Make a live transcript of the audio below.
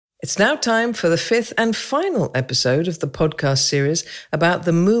It's now time for the fifth and final episode of the podcast series about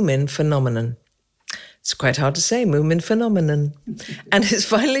the Moomin phenomenon. It's quite hard to say, Moomin phenomenon. And it's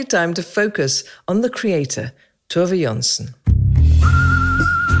finally time to focus on the creator, Tove Jansson.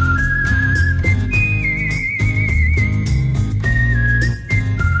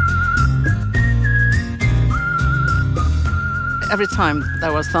 Every time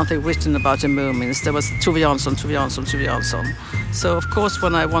there was something written about the Moomins, there was Tove Jansson, Tove Jansson, Tove Jansson. So, of course,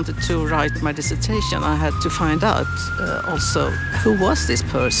 when I wanted to write my dissertation, I had to find out also who was this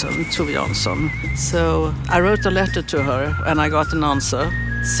person, Tove Jansson. So I wrote a letter to her and I got an answer,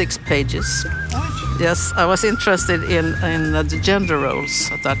 6 pages. Yes, I was interested in the gender roles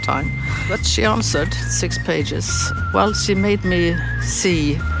at that time. But she answered 6 pages. Well, she made me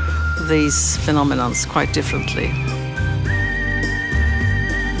see these phenomena quite differently.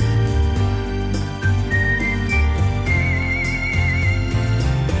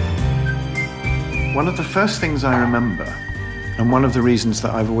 One of the first things I remember, and one of the reasons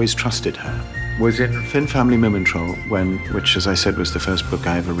that I've always trusted her, was in Finn Family Moomin Troll, which, as I said, was the first book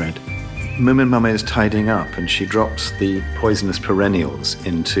I ever read. Moomin Mama is tidying up and she drops the poisonous perennials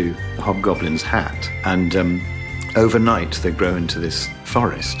into the hobgoblin's hat. And overnight they grow into this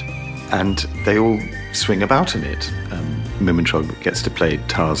forest and they all swing about in it. Moomin Troll gets to play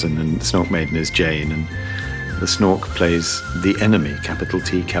Tarzan and the Snork Maiden is Jane, and the Snork plays the enemy, capital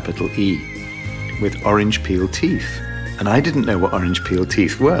T, capital E, with orange peel teeth. And I didn't know what orange peel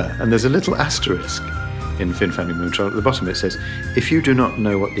teeth were. And there's a little asterisk in Finn Family Moomin Troll. At the bottom it says, if you do not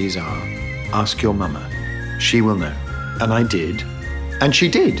know what these are, ask your mama. She will know. And I did. And she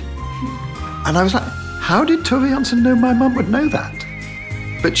did. And I was like, how did Tove Jansson know my mum would know that?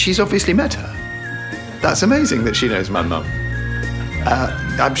 But she's obviously met her. That's amazing that she knows my mum.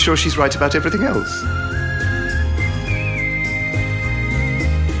 I'm sure she's right about everything else.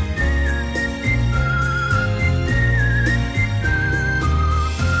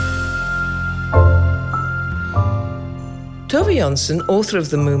 Tove Jansson, author of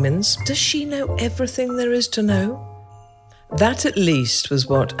The Moomins, does she know everything there is to know? That at least was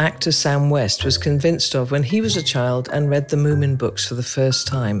what actor Sam West was convinced of when he was a child and read the Moomin books for the first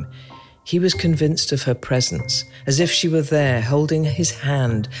time. He was convinced of her presence, as if she were there holding his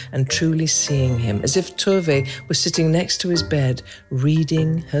hand and truly seeing him, as if Tove was sitting next to his bed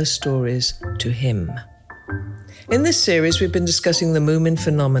reading her stories to him. In this series, we've been discussing the Moomin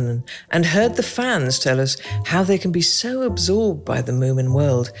phenomenon and heard the fans tell us how they can be so absorbed by the Moomin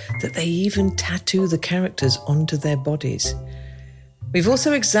world that they even tattoo the characters onto their bodies. We've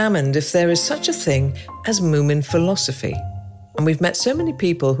also examined if there is such a thing as Moomin philosophy, and we've met so many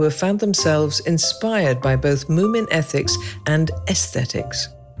people who have found themselves inspired by both Moomin ethics and aesthetics.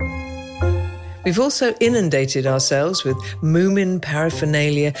 We've also inundated ourselves with Moomin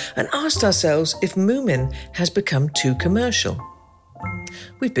paraphernalia and asked ourselves if Moomin has become too commercial.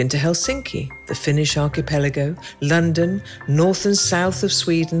 We've been to Helsinki, the Finnish archipelago, London, north and south of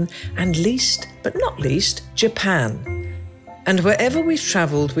Sweden, and least, but not least, Japan. And wherever we've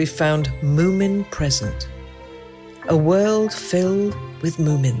travelled, we've found Moomin present. A world filled with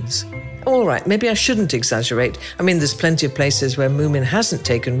Moomins. All right, maybe I shouldn't exaggerate. I mean, there's plenty of places where Moomin hasn't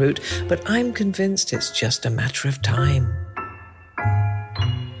taken root, but I'm convinced it's just a matter of time.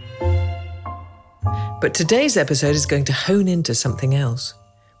 But today's episode is going to hone into something else.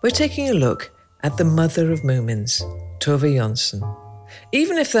 We're taking a look at the mother of Moomins, Tove Jansson.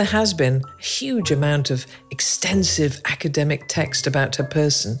 Even if there has been a huge amount of extensive academic text about her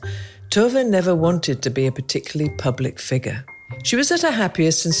person, Tove never wanted to be a particularly public figure. She was at her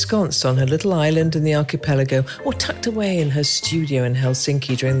happiest ensconced on her little island in the archipelago or tucked away in her studio in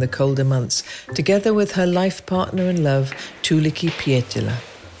Helsinki during the colder months, together with her life partner and love, Tuulikki Pietilä.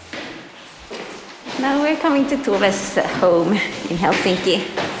 Now we're coming to Tove's home in Helsinki.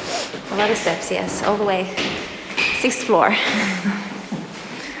 A lot of steps, yes, all the way. 6th floor.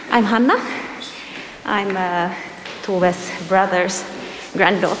 I'm Hanna. I'm Tove's brother's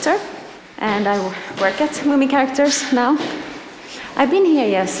granddaughter, and I work at Moomin Characters now. I've been here,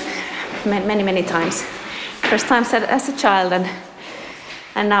 yes, many times. First time as a child,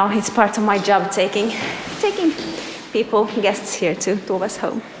 and now it's part of my job taking people, guests here to Tove's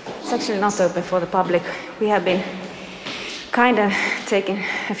home. It's actually not open for the public. We have been kind of taking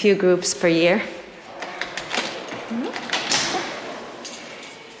a few groups per year.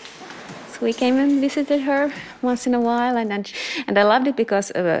 So we came and visited her once in a while, and I loved it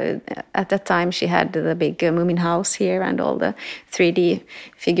because at that time she had the big Moomin house here and all the 3D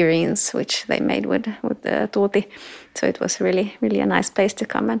figurines which they made with Tuuti. So it was really a nice place to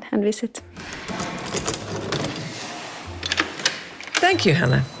come and visit. Thank you,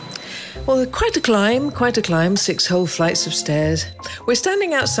 Hannah. Well, quite a climb, 6 whole flights of stairs. We're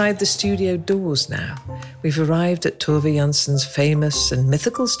standing outside the studio doors now. We've arrived at Tove Jansson's famous and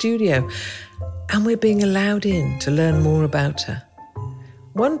mythical studio, and we're being allowed in to learn more about her.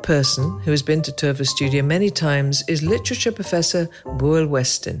 One person who has been to Tove's studio many times is literature professor Boel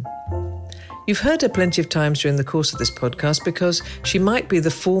Westin. You've heard her plenty of times during the course of this podcast because she might be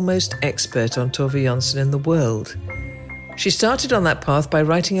the foremost expert on Tove Jansson in the world. She started on that path by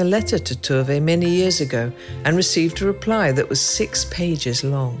writing a letter to Tove many years ago and received a reply that was 6 pages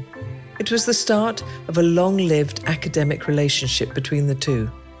long. It was the start of a long-lived academic relationship between the two.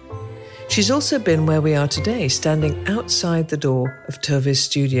 She's also been where we are today, standing outside the door of Tove's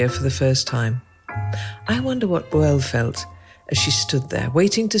studio for the first time. I wonder what Boel felt as she stood there,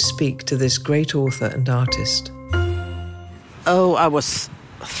 waiting to speak to this great author and artist. Oh, I was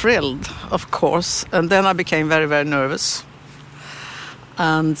thrilled, of course, and then I became very, very nervous.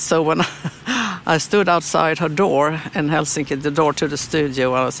 And so when I stood outside her door in Helsinki, the door to the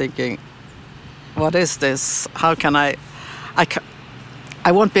studio, I was thinking, what is this? How can I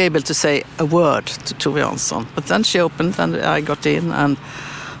won't be able to say a word to Tove Jansson. But then she opened and I got in, and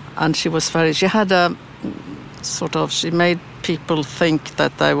she was she had a she made people think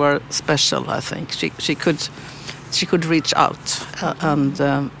that they were special, I think. She could reach out, and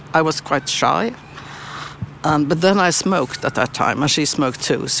I was quite shy. But then I smoked at that time, and she smoked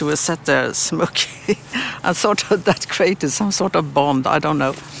too. So we sat there smoking, and that created some sort of bond, I don't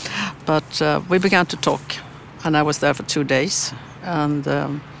know. But we began to talk, and I was there for 2 days. And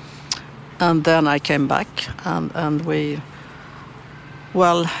then I came back, and we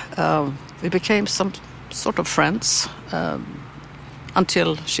became some sort of friends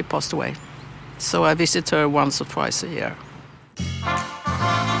until she passed away. So I visit her once or twice a year.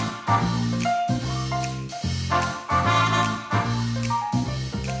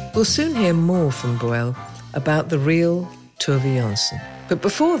 We'll soon hear more from Boel about the real Tove Jansson. But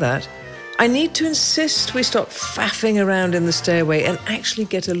before that, I need to insist we stop faffing around in the stairway and actually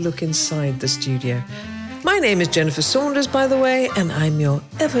get a look inside the studio. My name is Jennifer Saunders, by the way, and I'm your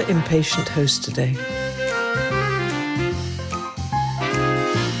ever-impatient host today.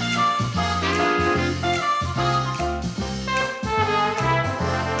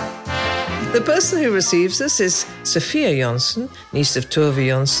 The person who receives us is Sophia Jansson, niece of Tove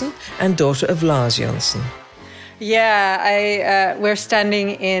Jansson and daughter of Lars Jansson. Yeah, we're standing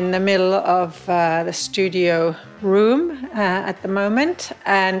in the middle of the studio room at the moment,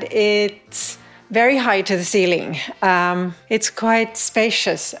 and it's very high to the ceiling. It's quite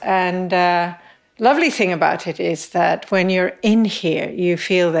spacious, and lovely thing about it is that when you're in here, you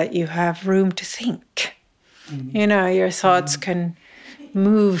feel that you have room to think. Mm-hmm. You know, your thoughts can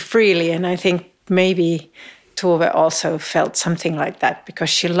move freely, and I think maybe Tove also felt something like that because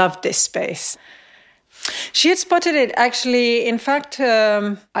she loved this space. She had spotted it actually, in fact,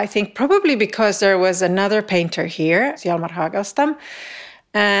 I think probably because there was another painter here, Hjalmar Hagastam,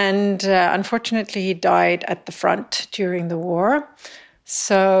 and unfortunately he died at the front during the war.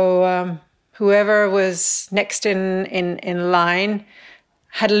 So whoever was next in line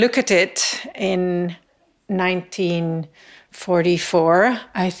had a look at it in 1944,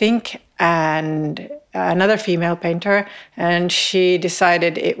 I think, and another female painter, and she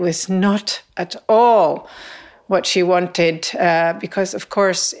decided it was not at all what she wanted because, of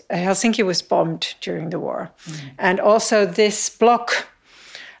course, Helsinki was bombed during the war. Mm. And also this block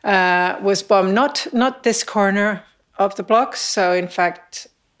was bombed, not this corner of the block. So, in fact,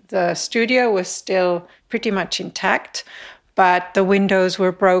 the studio was still pretty much intact, but the windows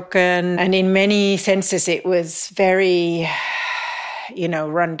were broken, and in many senses it was very,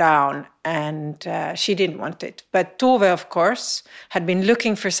 run down, and she didn't want it. But Tove, of course, had been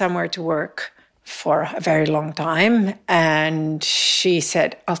looking for somewhere to work for a very long time, and she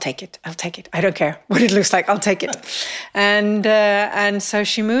said, I'll take it. I don't care what it looks like, I'll take it. And so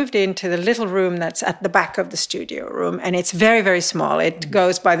she moved into the little room that's at the back of the studio room, and it's very, very small. It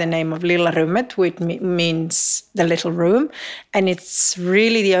goes by the name of Lilla Rummet, which means the little room, and it's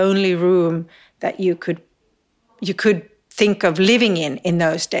really the only room that you could think of living in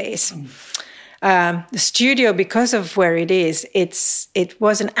those days. The studio, because of where it is, it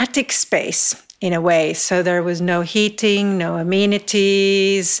was an attic space in a way, so there was no heating, no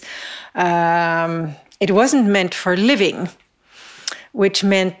amenities. It wasn't meant for living, which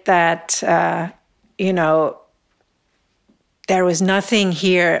meant that, there was nothing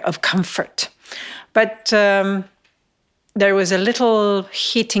here of comfort. But there was a little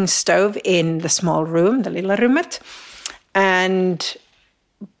heating stove in the small room, the Lilla Rummet, and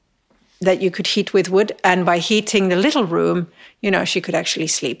that you could heat with wood. And by heating the little room, she could actually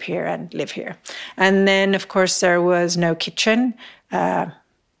sleep here and live here. And then, of course, there was no kitchen,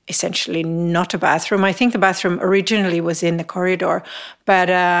 essentially not a bathroom. I think the bathroom originally was in the corridor, but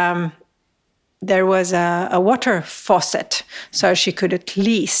there was a water faucet, so she could at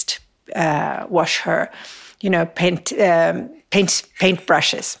least wash her, paint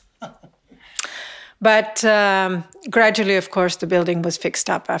brushes. But gradually, of course, the building was fixed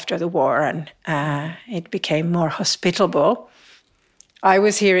up after the war, and it became more hospitable. I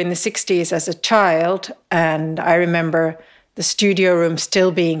was here in the 60s as a child, and I remember the studio room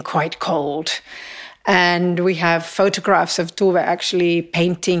still being quite cold. And we have photographs of Tove actually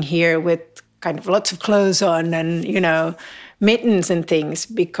painting here with kind of lots of clothes on and, mittens and things,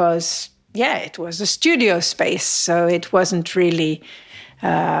 because, it was a studio space, so it wasn't really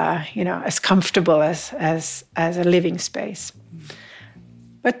as comfortable as a living space.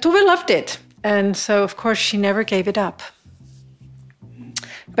 But Tove loved it. And so, of course, she never gave it up.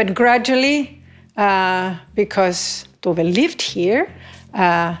 But gradually, because Tove lived here,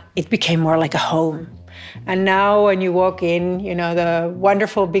 it became more like a home. And now when you walk in, the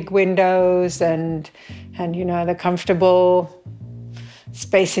wonderful big windows and the comfortable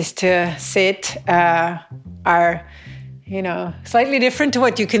spaces to sit are slightly different to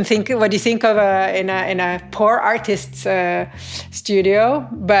what you think of in a poor artist's studio.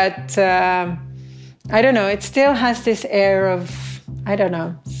 But I don't know, it still has this air of,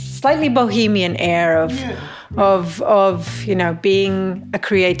 slightly bohemian air of being a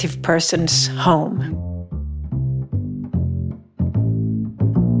creative person's home.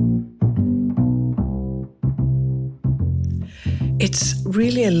 It's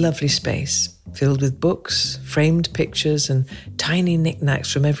really a lovely space, filled with books, framed pictures, and tiny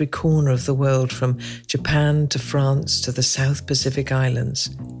knickknacks from every corner of the world, from Japan to France to the South Pacific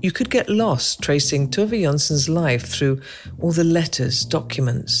Islands. You could get lost tracing Tove Jansson's life through all the letters,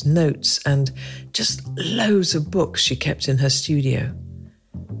 documents, notes, and just loads of books she kept in her studio.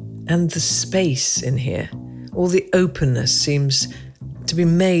 And the space in here, all the openness, seems to be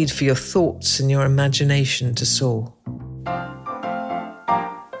made for your thoughts and your imagination to soar.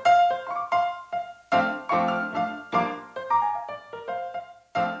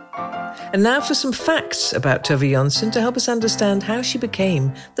 And now for some facts about Tove Jansson to help us understand how she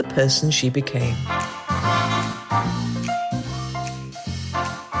became the person she became.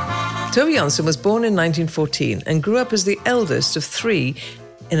 Tove Jansson was born in 1914 and grew up as the eldest of three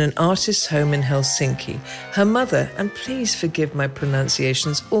in an artist's home in Helsinki. Her mother, and please forgive my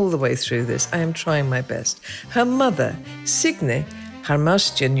pronunciations all the way through this, I am trying my best. Her mother, Signe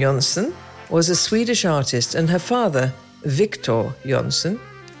Harmastian Jansson, was a Swedish artist, and her father, Victor Jansson,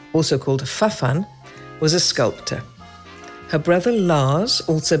 also called Faffan, was a sculptor. Her brother Lars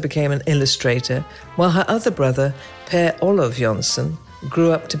also became an illustrator, while her other brother, Per-Olof Jansson,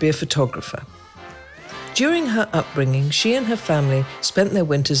 grew up to be a photographer. During her upbringing, she and her family spent their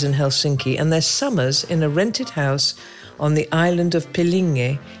winters in Helsinki and their summers in a rented house on the island of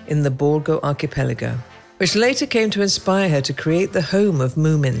Pellinge in the Borgo archipelago, which later came to inspire her to create the home of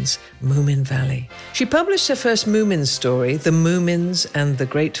Moomins, Moomin Valley. She published her first Moomin story, The Moomins and the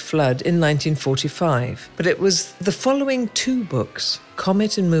Great Flood, in 1945, but it was the following two books,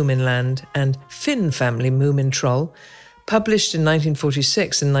 Comet in Moominland and Finn Family Moomin Troll, published in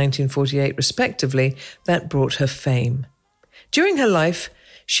 1946 and 1948 respectively, that brought her fame. During her life,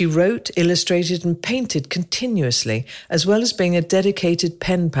 she wrote, illustrated and painted continuously, as well as being a dedicated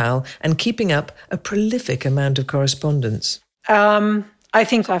pen pal and keeping up a prolific amount of correspondence. I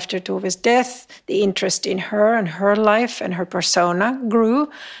think after Tove's death, the interest in her and her life and her persona grew,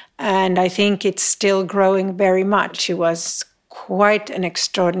 and I think it's still growing very much. She was quite an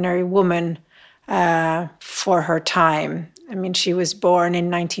extraordinary woman for her time. I mean, she was born in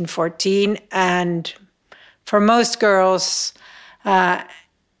 1914, and for most girls,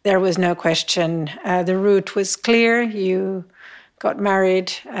 there was no question. The route was clear. You got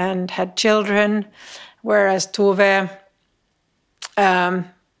married and had children, whereas Tove,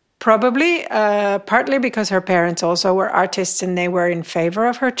 probably partly because her parents also were artists and they were in favor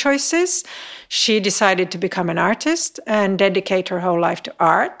of her choices, she decided to become an artist and dedicate her whole life to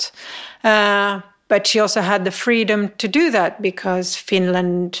art. But she also had the freedom to do that because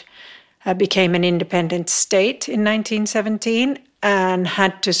Finland became an independent state in 1917 and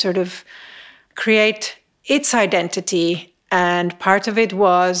had to sort of create its identity. And part of it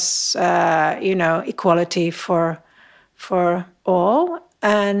was, equality for all.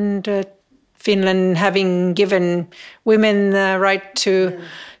 And Finland having given women the right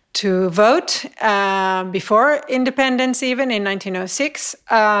to vote before independence, even in 1906,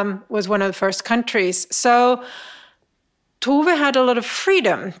 was one of the first countries. So Tove had a lot of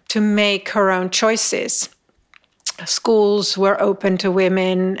freedom to make her own choices. Schools were open to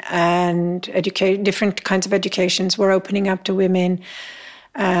women, and different kinds of educations were opening up to women.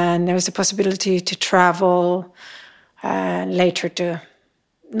 And there was a possibility to travel, later to,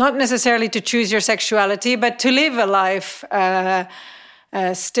 not necessarily to choose your sexuality, but to live a life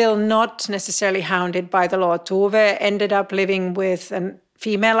still not necessarily hounded by the law. Tove ended up living with a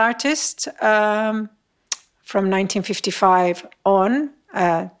female artist from 1955 on,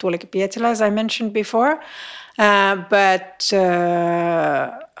 Tuulikki Pietilä, as I mentioned before. But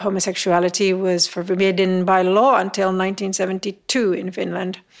homosexuality was forbidden by law until 1972 in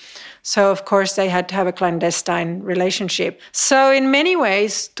Finland. So, of course, they had to have a clandestine relationship. So, in many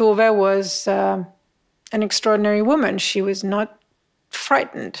ways, Tove was an extraordinary woman. She was not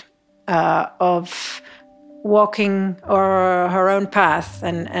frightened of walking her own path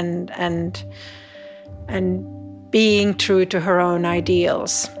and being true to her own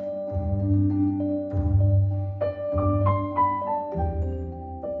ideals.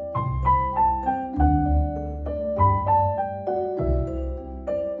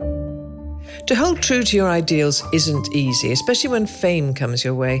 To hold true to your ideals isn't easy, especially when fame comes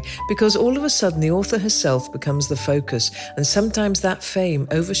your way, because all of a sudden the author herself becomes the focus, and sometimes that fame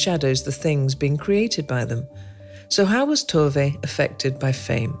overshadows the things being created by them. So how was Tove affected by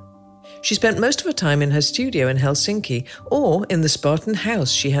fame? She spent most of her time in her studio in Helsinki, or in the Spartan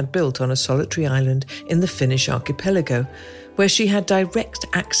house she had built on a solitary island in the Finnish archipelago, where she had direct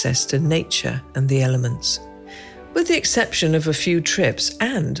access to nature and the elements. With the exception of a few trips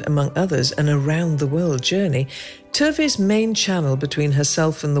and, among others, an around-the-world journey, Tove's main channel between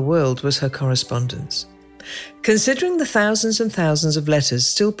herself and the world was her correspondence. Considering the thousands and thousands of letters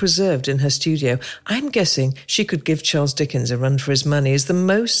still preserved in her studio, I'm guessing she could give Charles Dickens a run for his money as the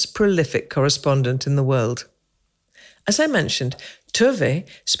most prolific correspondent in the world. As I mentioned, Tove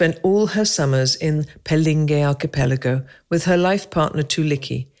spent all her summers in Pellinge archipelago with her life partner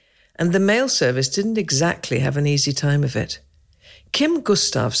Tuulikki, and the mail service didn't exactly have an easy time of it. Kim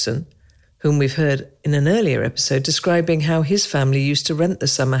Gustavsson, whom we've heard in an earlier episode describing how his family used to rent the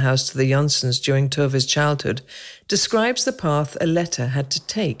summer house to the Janssons during Tove's childhood, describes the path a letter had to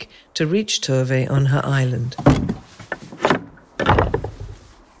take to reach Tove on her island.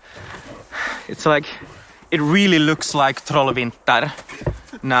 It's like, it really looks like Trollvinter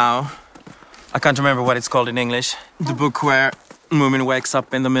now. I can't remember what it's called in English. The book where Moomin wakes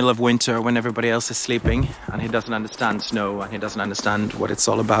up in the middle of winter when everybody else is sleeping, and he doesn't understand snow, and he doesn't understand what it's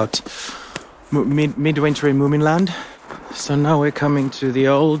all about. Midwinter in Moomin land. So now we're coming to the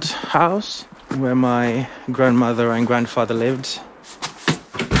old house where my grandmother and grandfather lived.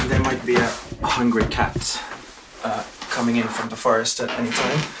 There might be a hungry cat coming in from the forest at any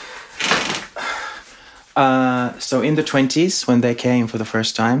time. So in the 20s, when they came for the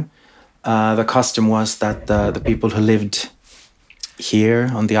first time, the custom was that the people who lived here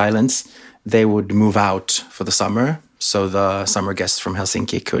on the islands, they would move out for the summer, so the summer guests from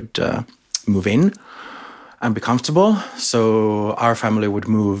Helsinki could move in and be comfortable. So our family would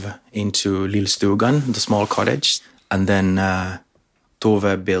move into Lillstugan, the small cottage, and then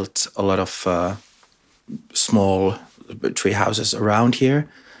Tove built a lot of small tree houses around here,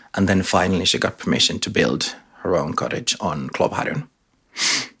 and then finally she got permission to build her own cottage on Klovharun.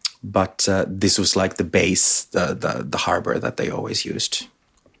 But this was like the base, the harbor that they always used.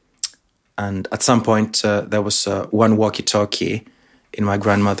 And at some point, there was one walkie-talkie in my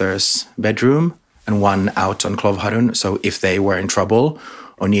grandmother's bedroom and one out on Klovharun. So if they were in trouble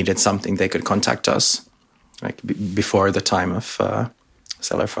or needed something, they could contact us, like before the time of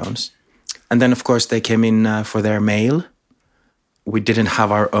cellular phones. And then, of course, they came in for their mail. We didn't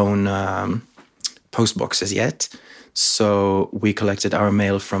have our own post boxes yet. So we collected our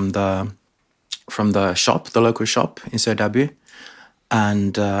mail from the shop, the local shop in Söderby.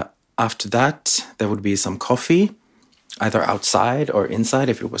 And after that, there would be some coffee, either outside or inside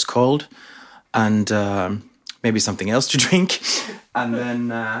if it was cold, and maybe something else to drink. And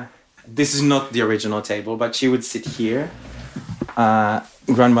then this is not the original table, but she would sit here.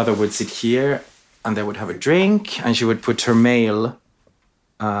 Grandmother would sit here, and they would have a drink, and she would put her mail,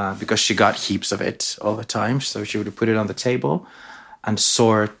 because she got heaps of it all the time. So she would put it on the table and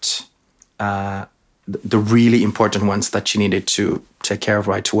sort the really important ones that she needed to take care of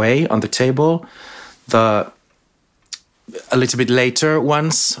right away on the table. A little bit later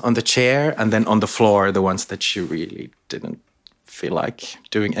ones on the chair, and then on the floor, the ones that she really didn't feel like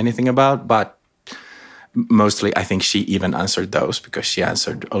doing anything about. But mostly, I think she even answered those because she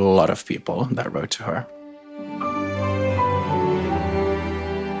answered a lot of people that wrote to her.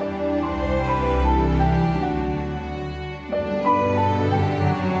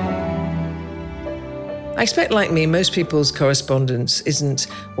 I expect, like me, most people's correspondence isn't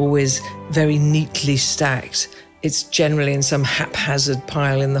always very neatly stacked. It's generally in some haphazard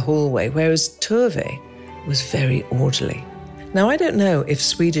pile in the hallway, whereas Tove was very orderly. Now, I don't know if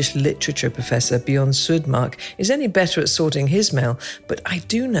Swedish literature professor Björn Sudmark is any better at sorting his mail, but I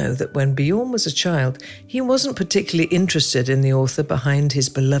do know that when Björn was a child, he wasn't particularly interested in the author behind his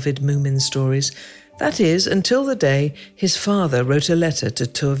beloved Moomin stories. That is, until the day his father wrote a letter to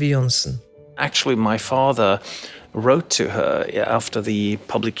Tove Jansson. Actually, my father wrote to her after the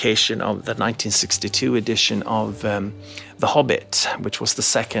publication of the 1962 edition of The Hobbit, which was the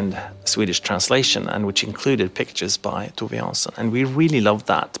second Swedish translation and which included pictures by Tove Jansson. And we really loved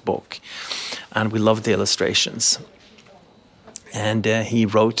that book, and we loved the illustrations. And he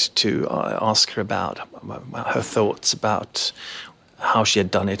wrote to ask her about her thoughts about how she had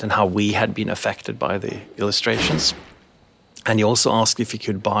done it and how we had been affected by the illustrations. And he also asked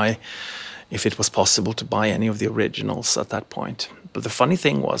if it was possible to buy any of the originals at that point. But the funny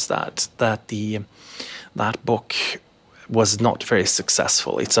thing was that that book was not very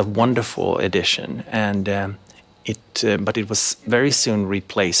successful. It's a wonderful edition, and but it was very soon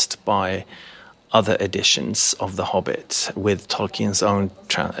replaced by other editions of The Hobbit with Tolkien's own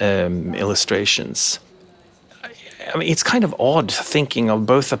illustrations. I mean, it's kind of odd thinking of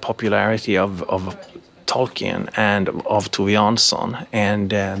both the popularity of Tolkien and of Tove Jansson, and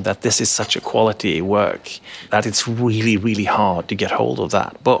that this is such a quality work that it's really, really hard to get hold of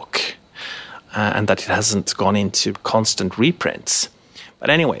that book, and that it hasn't gone into constant reprints. But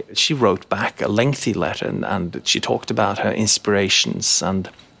anyway, she wrote back a lengthy letter, and she talked about her inspirations, and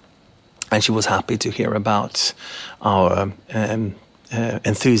she was happy to hear about our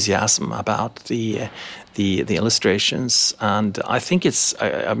enthusiasm about the illustrations. And I think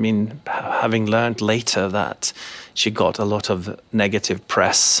having learned later that she got a lot of negative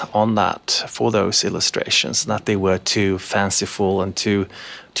press on that for those illustrations, that they were too fanciful and too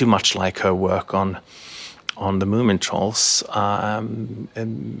much like her work on the Moomin trolls. And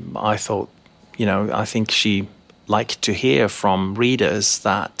I thought, I think she liked to hear from readers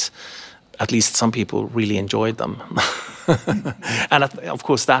that at least some people really enjoyed them. And of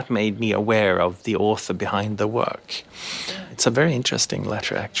course, that made me aware of the author behind the work. It's a very interesting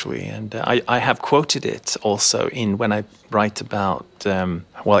letter, actually. And I have quoted it also when I write about,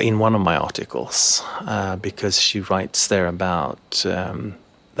 in one of my articles, because she writes there about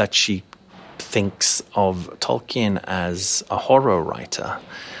that she thinks of Tolkien as a horror writer,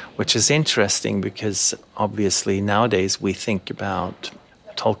 which is interesting because obviously nowadays we think about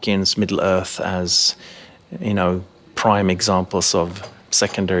Tolkien's Middle-earth as, prime examples of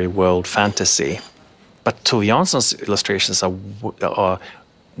secondary world fantasy. But Tove Jansson's illustrations are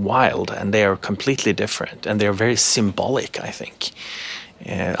wild, and they are completely different, and they're very symbolic, I think.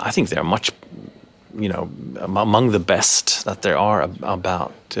 I think they're much, among the best that there are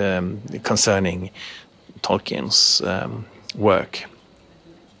about concerning Tolkien's work.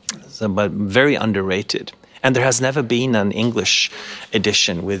 But very underrated. And there has never been an English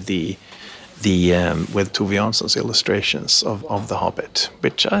edition with with Tove Jansson's illustrations of The Hobbit,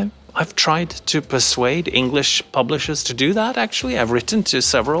 which I've tried to persuade English publishers to do that, actually. I've written to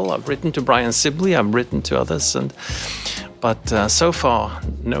several. I've written to Brian Sibley. I've written to others. But so far,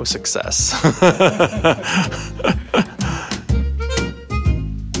 no success.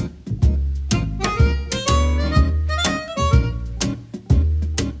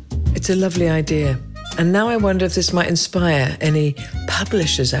 It's a lovely idea. And now I wonder if this might inspire any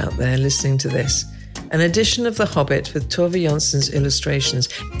publishers out there listening to this. An edition of The Hobbit with Tove Jansson's illustrations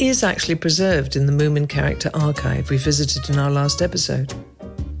is actually preserved in the Moomin character archive we visited in our last episode.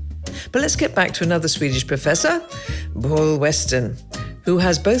 But let's get back to another Swedish professor, Boel Weston, who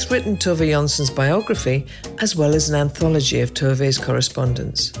has both written Tove Jansson's biography as well as an anthology of Tove's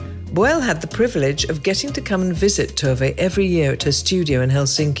correspondence. Boel had the privilege of getting to come and visit Tove every year at her studio in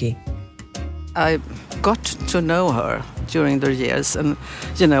Helsinki. I got to know her during the years, and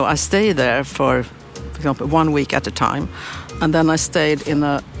I stayed there for example 1 week at a time, and then I stayed in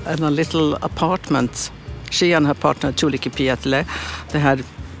a little apartment. She and her partner Tuulikki Pietilä, they had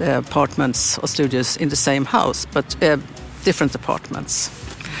apartments or studios in the same house, but different apartments.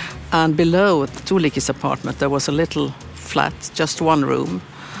 And below Tuulikki's apartment there was a little flat, just one room,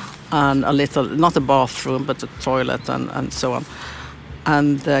 and a little, not a bathroom, but a toilet and so on.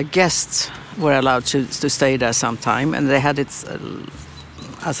 And the guests were allowed to stay there sometime, and they had it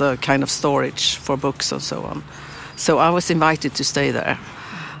as a kind of storage for books and so on. So I was invited to stay there.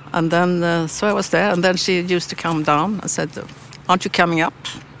 And then, so I was there, and then she used to come down and said, "Aren't you coming up?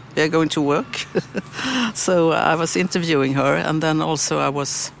 You're going to work." So I was interviewing her, and then also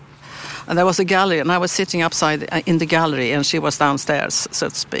and there was a gallery, and I was sitting upside in the gallery, and she was downstairs, so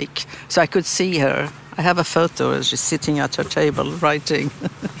to speak. So I could see her. I have a photo as she's sitting at her table writing.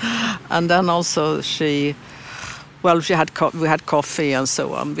 And then also we had coffee and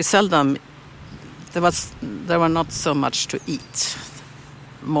so on. We seldom, there were not so much to eat,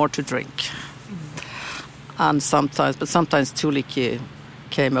 more to drink. And sometimes Tuulikki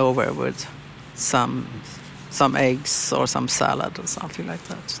came over with some eggs or some salad or something like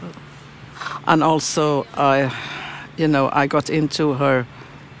that. So. And also I got into her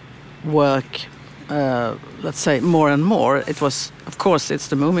work, let's say, more and more. It was, of course, it's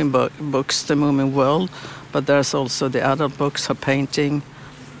the Moomin books, the Moomin world, but there's also the adult books, her painting,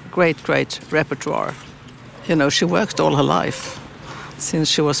 great repertoire. She worked all her life, since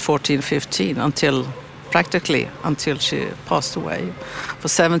she was 14, 15, until she passed away. For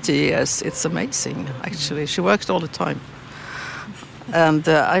 70 years, it's amazing, actually. She worked all the time. And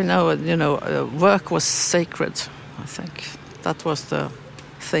I know, work was sacred, I think. That was the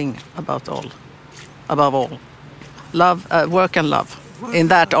thing above all. Love, work and love, in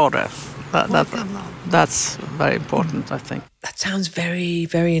that order. That's very important, I think. That sounds very,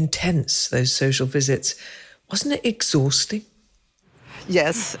 very intense, those social visits. Wasn't it exhausting?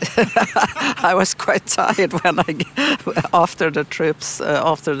 Yes, I was quite tired after the trips,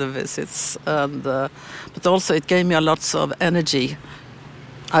 after the visits, but also it gave me a lot of energy.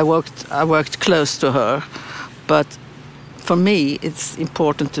 I worked close to her, but for me it's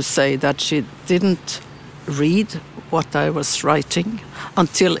important to say that she didn't read what I was writing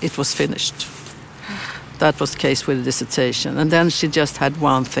until it was finished. That was the case with the dissertation, and then she just had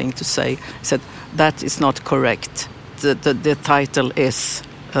one thing to say. She said, "That is not correct. The title is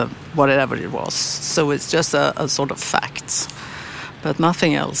whatever it was." So it's just a sort of fact, but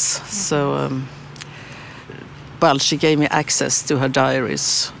nothing else. So, she gave me access to her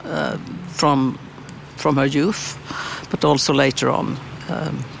diaries from her youth, but also later on.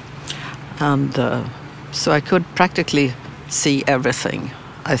 So I could practically see everything,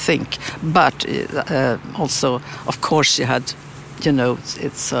 I think. But also, of course, she had,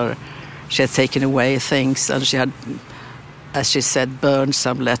 she had taken away things, and she had, as she said, burned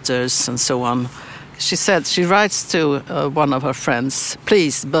some letters and so on. She said, she writes to one of her friends,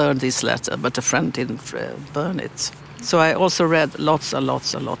 "Please burn this letter," but the friend didn't burn it. So I also read lots and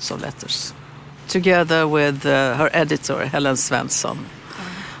lots and lots of letters, together with her editor, Helen Svensson.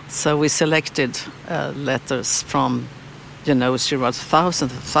 So we selected letters from, she wrote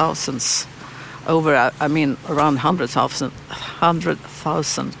thousands, over, around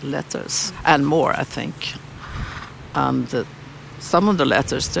 100,000 letters, and more, I think. And some of the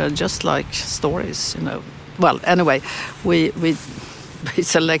letters, they're just like stories, Well, anyway, we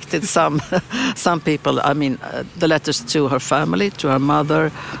selected some people. The letters to her family, to her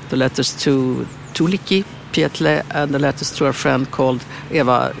mother, the letters to Tuulikki Pietilä, and the letters to her friend called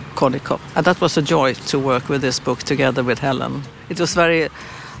Eva Konnikov. And that was a joy to work with this book together with Helen. It was very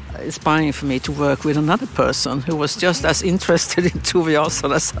inspiring for me to work with another person who was just as interested in Tove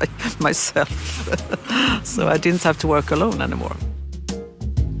Jansson as myself. So I didn't have to work alone anymore.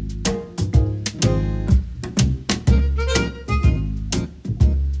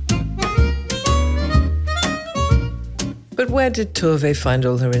 But where did Tove find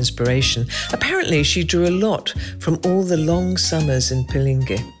all her inspiration? Apparently she drew a lot from all the long summers in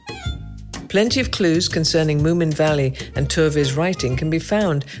Helsinki. Plenty of clues concerning Moomin Valley and Tove's writing can be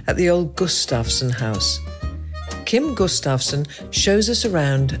found at the old Gustavsson house. Kim Gustavsson shows us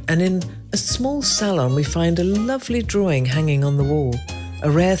around, and in a small salon we find a lovely drawing hanging on the wall, a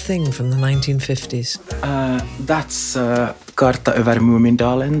rare thing from the 1950s. That's Karta över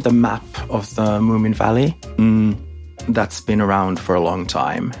Muumindalen, the map of the Moomin Valley. That's been around for a long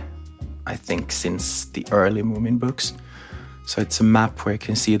time, I think since the early Moomin books. So it's a map where you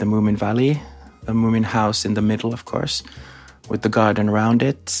can see the Moomin Valley, the Moomin house in the middle, of course, with the garden around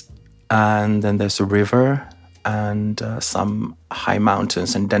it. And then there's a river and some high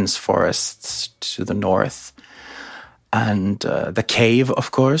mountains and dense forests to the north. And the cave, of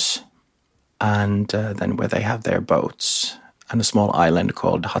course, and then where they have their boats, and a small island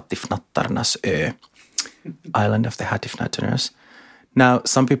called Hattifnattarnas Ö, Island of the Hattifnatterners. Now,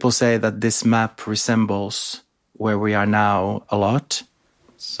 some people say that this map resembles where we are now a lot.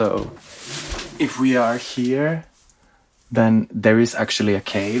 So, if we are here, then there is actually a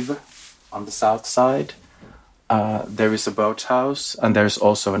cave on the south side. There is a boathouse, and there's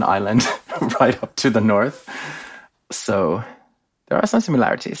also an island right up to the north. So there are some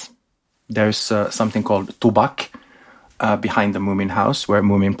similarities. There's something called tobak behind the Moomin house, where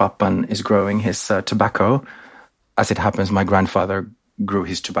Moomin Pappan is growing his tobacco. As it happens, my grandfather grew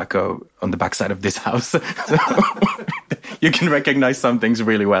his tobacco on the backside of this house. So you can recognize some things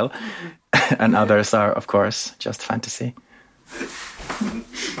really well. And others are, of course, just fantasy.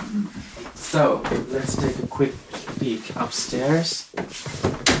 So, let's take a quick peek upstairs.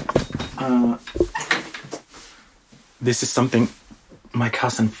 This is something my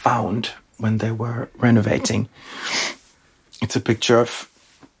cousin found when they were renovating. It's a picture of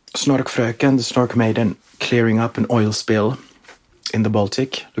Snorkfröken, the Snork Maiden, clearing up an oil spill in the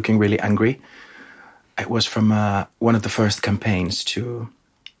Baltic, looking really angry. It was from one of the first campaigns to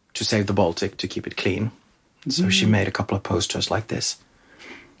save the Baltic, to keep it clean. So she made a couple of posters like this.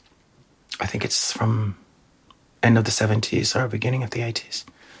 I think it's from end of the 70s or beginning of the 80s.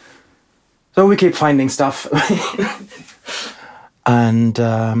 So we keep finding stuff. And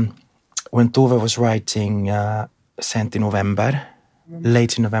when Tove was writing Sent in November,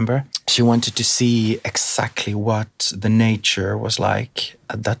 late in November, she wanted to see exactly what the nature was like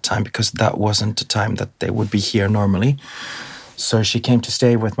at that time, because that wasn't the time that they would be here normally. So she came to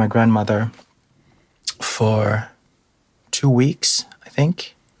stay with my grandmother for 2 weeks, I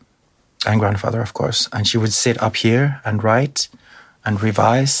think, and grandfather, of course. And she would sit up here and write and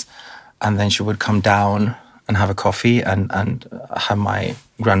revise, and then she would come down and have a coffee and have my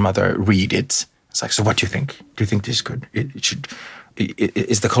grandmother read it. It's like, so what do you think? Do you think this is good? It should...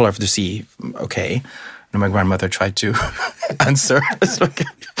 Is the color of the sea okay? And my grandmother tried to answer as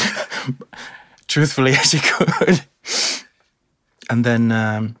truthfully as she could. And then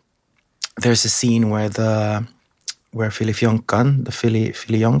there's a scene where Filifjonkan, the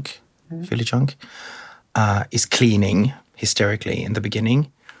Filijonk, is cleaning hysterically in the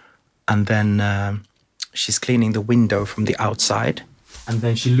beginning. And then she's cleaning the window from the outside. And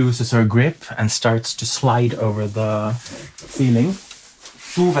then she loses her grip and starts to slide over the ceiling.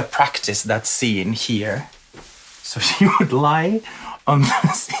 Tove practiced that scene here. So she would lie on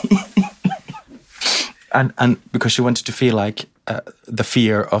the ceiling. and because she wanted to feel like the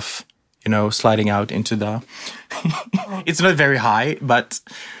fear of, sliding out into the... It's not very high, but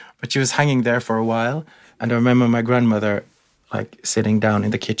she was hanging there for a while. And I remember my grandmother, sitting down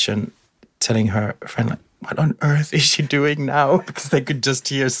in the kitchen, telling her friend, what on earth is she doing now? Because they could just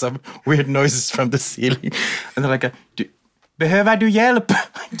hear some weird noises from the ceiling. And they're like, behöver du hjälp?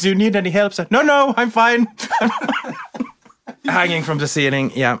 Do you need any help? So, no, I'm fine. Hanging from the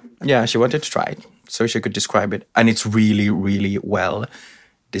ceiling. Yeah, she wanted to try it so she could describe it. And it's really, really well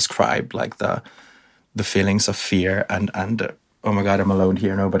described, like the feelings of fear and oh my God, I'm alone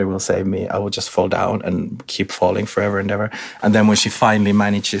here. Nobody will save me. I will just fall down and keep falling forever and ever. And then when she finally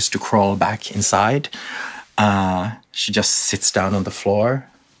manages to crawl back inside, she just sits down on the floor.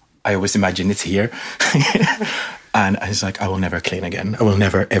 I always imagine it's here. And it's like, I will never clean again. I will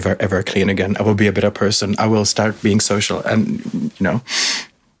never, ever, ever clean again. I will be a better person. I will start being social. And,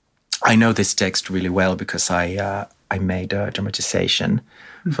 I know this text really well because I made a dramatization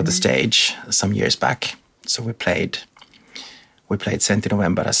for the stage some years back. So we played Sent in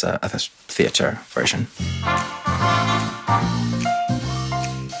November as a theatre version.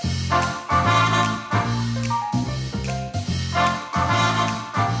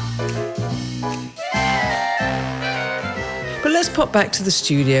 But let's pop back to the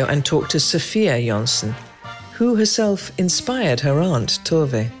studio and talk to Sophia Jansson, who herself inspired her aunt,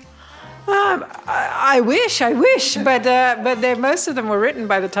 Tove. I wish, but most of them were written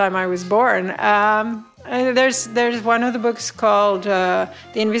by the time I was born. There's one of the books called The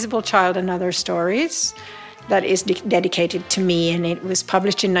Invisible Child and Other Stories that is dedicated to me, and it was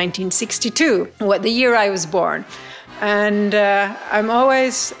published in 1962, the year I was born. And I'm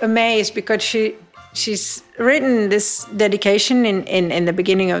always amazed because she's written this dedication in the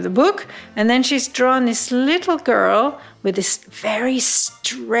beginning of the book, and then she's drawn this little girl with this very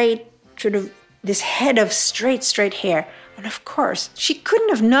straight, sort of this head of straight hair. And of course, she couldn't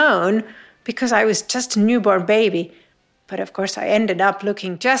have known because I was just a newborn baby. But of course, I ended up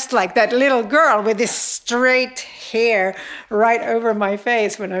looking just like that little girl with this straight hair right over my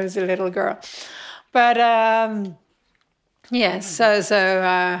face when I was a little girl. But yes, so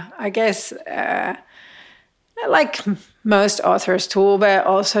I guess like most authors, Tove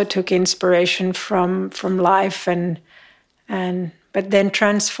also took inspiration from life but then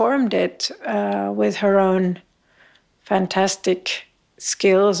transformed it with her own fantastic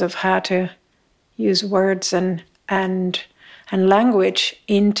skills of how to use words and language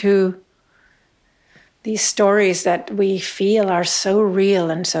into these stories that we feel are so real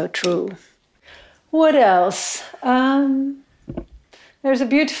and so true. What else? There's a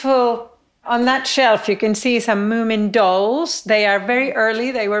beautiful, on that shelf you can see some Moomin dolls. They are very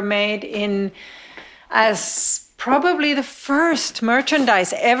early. They were made as probably the first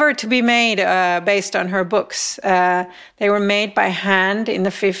merchandise ever to be made based on her books. They were made by hand in the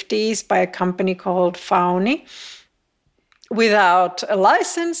 50s by a company called Fauni, without a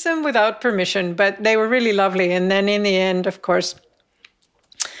license and without permission, but they were really lovely. And then in the end, of course,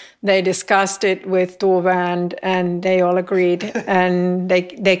 they discussed it with Tove and they all agreed, and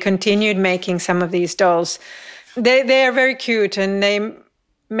they continued making some of these dolls. They are very cute, and they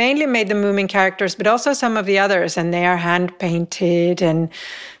mainly made the Moomin characters, but also some of the others, and they are hand-painted, and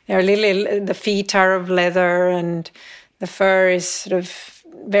the feet are of leather, and the fur is sort of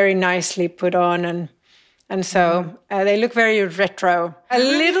very nicely put on, and so they look very retro. A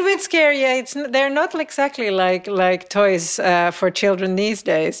little bit scary. Yeah, they're not exactly like toys for children these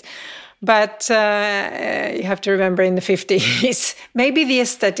days, but you have to remember in the 50s, maybe the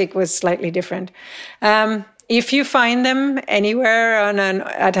aesthetic was slightly different. If you find them anywhere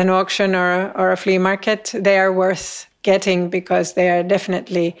at an auction or a flea market, they are worth getting because they are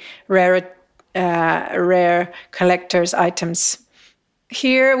definitely rare collector's items.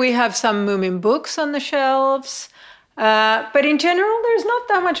 Here we have some Moomin books on the shelves, but in general, there's not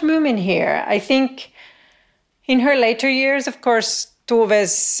that much Moomin here. I think in her later years, of course,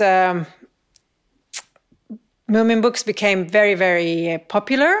 Tove's Moomin books became very, very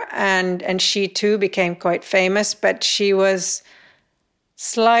popular, and she too became quite famous, but she was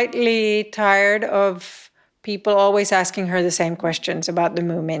slightly tired of people always asking her the same questions about the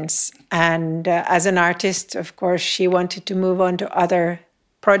Moomins. And as an artist, of course, she wanted to move on to other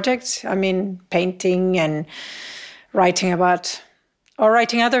projects. I mean, painting and writing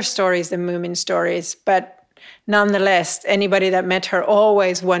other stories than Moomin stories. But nonetheless, anybody that met her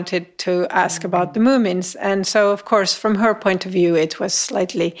always wanted to ask about the Moomins. And so, of course, from her point of view, it was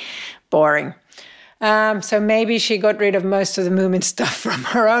slightly boring. So maybe she got rid of most of the Moomin stuff from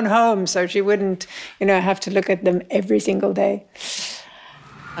her own home, so she wouldn't, have to look at them every single day.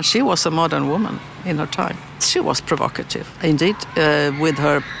 And she was a modern woman in her time. She was provocative. Indeed, with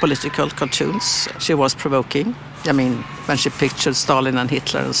her political cartoons, she was provoking. I mean, when she pictured Stalin and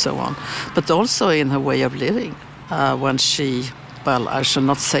Hitler and so on. But also in her way of living. When she, I shall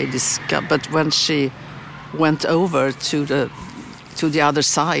not say this, but when she went over to the other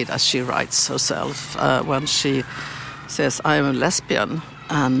side, as she writes herself, when she says, I am a lesbian,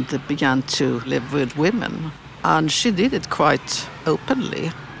 and began to live with women. And she did it quite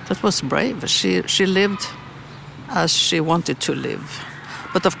openly. That was brave. She lived as she wanted to live.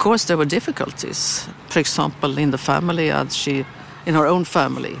 But of course there were difficulties. For example, in the family, in her own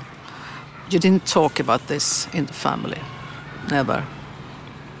family. You didn't talk about this in the family. Never.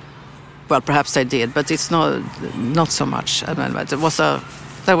 Well, perhaps they did, but it's not so much. I mean, there was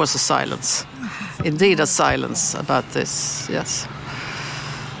a silence. Indeed, a silence about this, yes.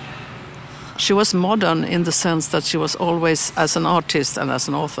 She was modern in the sense that she was always, as an artist and as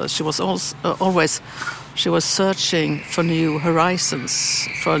an author, she was always searching for new horizons,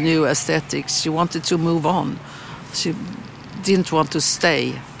 for new aesthetics. She wanted to move on. She didn't want to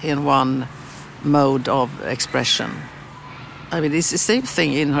stay in one mode of expression. I mean, it's the same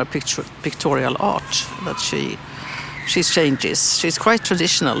thing in her pictorial art, that she changes. She's quite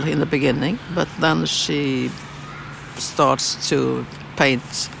traditional in the beginning, but then she starts to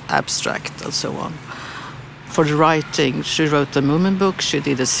paint abstract and so on. For the writing, she wrote the Moomin book, she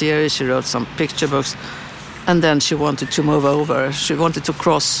did a series, she wrote some picture books, and then she wanted to move over. She wanted to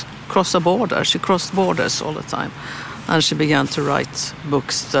cross a border. She crossed borders all the time. And she began to write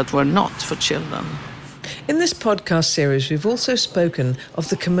books that were not for children. In this podcast series, we've also spoken of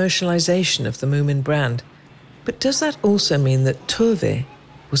the commercialization of the Moomin brand. But does that also mean that Tove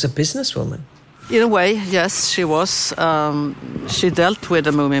was a businesswoman? In a way, yes, she was. She dealt with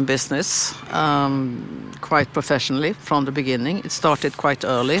the Moomin business quite professionally from the beginning. It started quite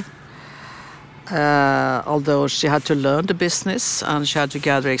early, although she had to learn the business and she had to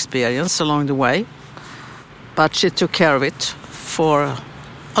gather experience along the way. But she took care of it for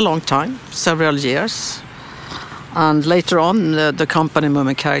a long time, several years. And later on, the company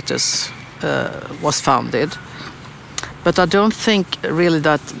Moomin Characters was founded. But I don't think really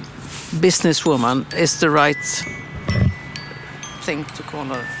that businesswoman is the right thing to call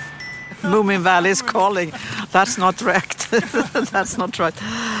her. Moomin Valley is calling. That's not correct. That's not right.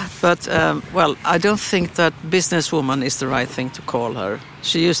 But, I don't think that businesswoman is the right thing to call her.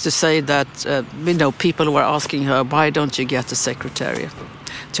 She used to say that, people were asking her, why don't you get a secretary?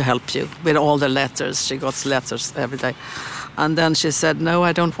 to help you with all the letters. She got letters every day. And then she said, no,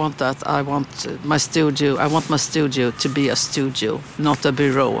 I don't want that. I want my studio to be a studio, not a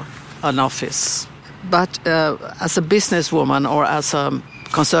bureau, an office. But as a businesswoman or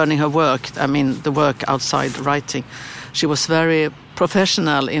concerning her work, I mean the work outside writing, she was very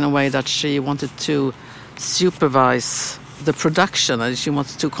professional in a way that she wanted to supervise the production and she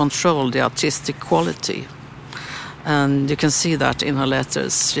wanted to control the artistic quality. And you can see that in her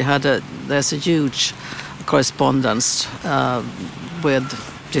letters. There's a huge correspondence with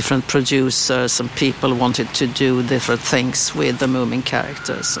different producers and people wanted to do different things with the Moomin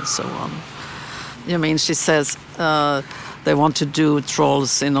characters and so on. I mean, she says they want to do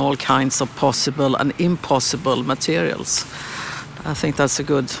trolls in all kinds of possible and impossible materials. I think that's a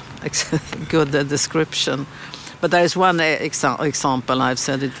good description. But there is one example, I've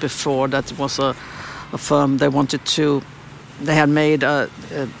said it before, that was a firm, they had made a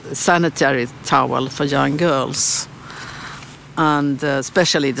sanitary towel for young girls, and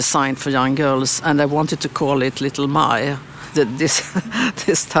specially designed for young girls, and they wanted to call it Little Mai.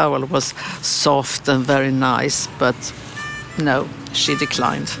 This towel was soft and very nice, but no, she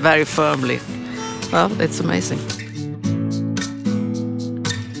declined very firmly. Well, it's amazing.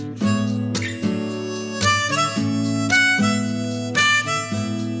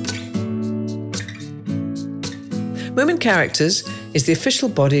 Moomin Characters is the official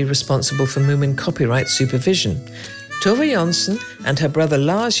body responsible for Moomin copyright supervision. Tove Jansson and her brother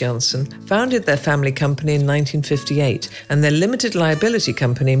Lars Jansson founded their family company in 1958, and their limited liability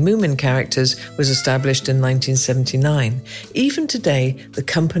company, Moomin Characters, was established in 1979. Even today, the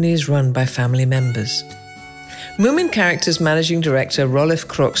company is run by family members. Moomin Characters managing director Rolf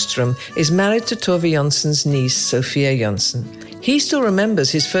Krokström is married to Tove Jansson's niece, Sophia Jansson. He still remembers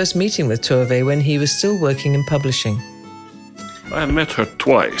his first meeting with Tove when he was still working in publishing. I met her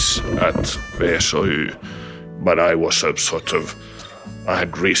twice at VSOU, but I was I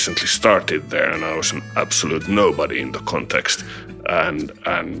had recently started there and I was an absolute nobody in the context. And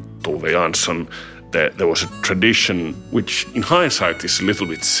Tove Jansson, there was a tradition, which in hindsight is a little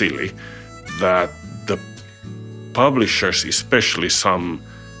bit silly, that the publishers, especially some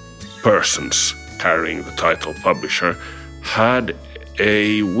persons carrying the title publisher, had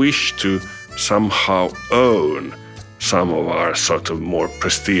a wish to somehow own some of our more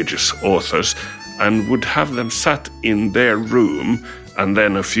prestigious authors and would have them sat in their room, and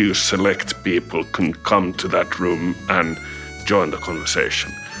then a few select people can come to that room and join the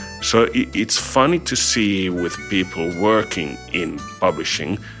conversation. So it's funny to see with people working in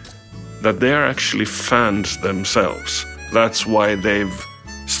publishing that they are actually fans themselves. That's why they've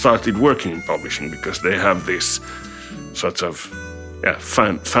started working in publishing, because they have this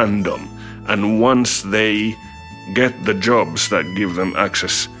fandom. And once they get the jobs that give them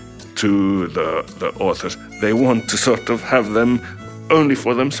access to the authors, they want to have them only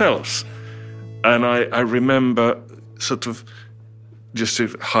for themselves. And I remember just say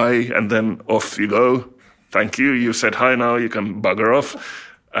hi and then off you go. Thank you, you said hi, now you can bugger off.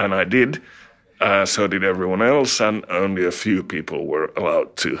 And I did. So did everyone else, and only a few people were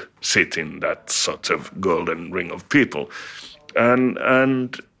allowed to sit in that golden ring of people. And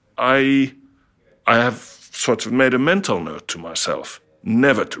I have made a mental note to myself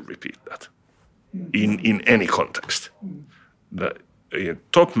never to repeat that in any context. The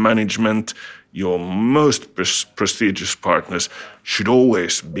top management, your most prestigious partners should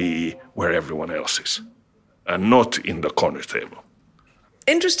always be where everyone else is, and not in the corner table.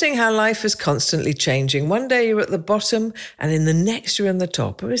 Interesting how life is constantly changing. One day you're at the bottom and in the next you're on the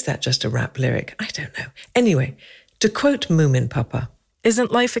top. Or is that just a rap lyric? I don't know. Anyway, to quote Moomin Papa,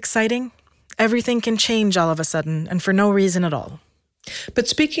 "Isn't life exciting? Everything can change all of a sudden and for no reason at all." But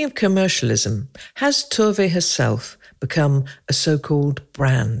speaking of commercialism, has Tove herself become a so-called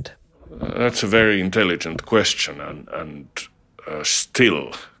brand? That's a very intelligent question and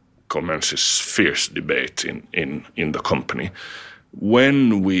still commences fierce debate in the company.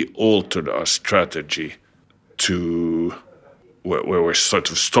 When we altered our strategy to where we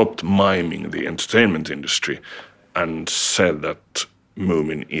stopped miming the entertainment industry and said that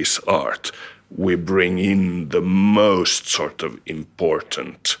Moomin is art, we bring in the most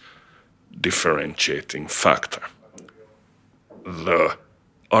important differentiating factor, the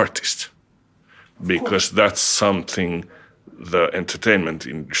artist, because that's something the entertainment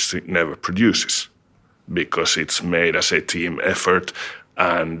industry never produces, because it's made as a team effort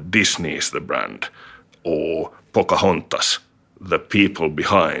and Disney is the brand, or Pocahontas, the people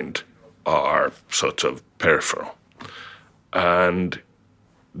behind are peripheral. And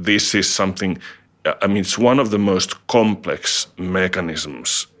this is something, I mean, it's one of the most complex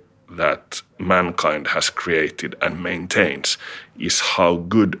mechanisms that mankind has created and maintains, is how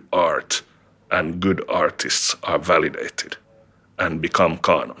good art and good artists are validated and become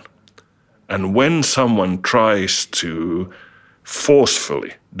canon. And when someone tries to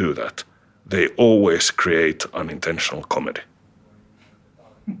forcefully do that, they always create unintentional comedy.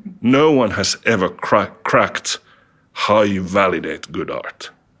 No one has ever cracked how you validate good art.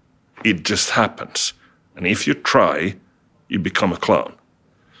 It just happens. And if you try, you become a clown.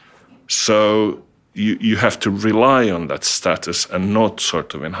 So you have to rely on that status and not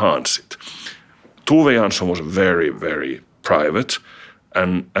sort of enhance it. Tove Jansson was very, very private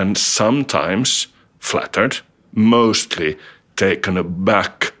and sometimes flattered, mostly taken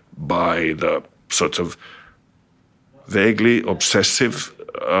aback by the sort of vaguely obsessive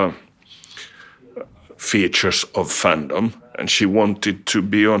features of fandom. And she wanted to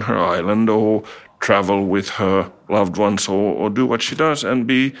be on her island or travel with her loved ones or do what she does and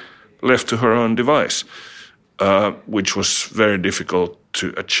be left to her own device, which was very difficult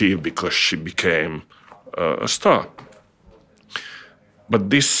to achieve because she became a star. But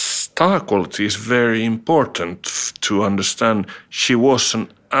this star quality is very important to understand. She was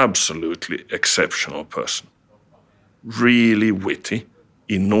an absolutely exceptional person. Really witty,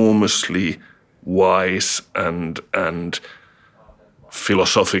 enormously wise and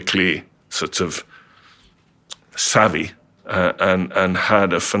philosophically sort of savvy, and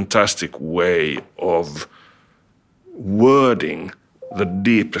had a fantastic way of wording the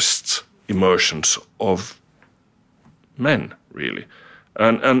deepest emotions of men, really.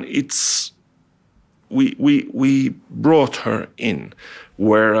 And it's we brought her in,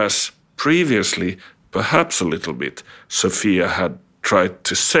 whereas previously, perhaps a little bit, Sophia had tried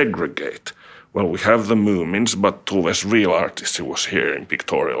to segregate. Well, we have the Moomins, but Tove's real artistry was here in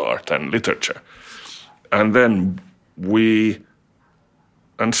pictorial art and literature. And then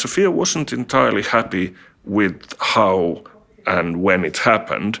Sophia wasn't entirely happy with how and when it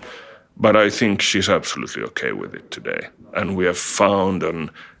happened, but I think she's absolutely okay with it today. And we have found an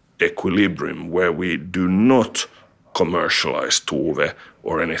equilibrium where we do not commercialize Tove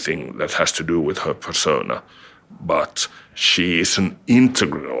or anything that has to do with her persona, but she is an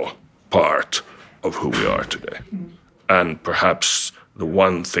integral part of who we are today. And perhaps the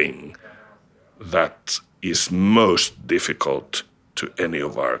one thing that is most difficult to any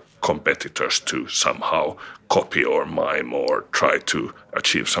of our competitors to somehow copy or mime or try to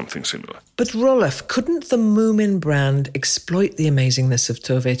achieve something similar. But Rolf, couldn't the Moomin brand exploit the amazingness of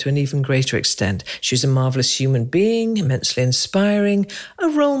Tove to an even greater extent? She's a marvellous human being, immensely inspiring, a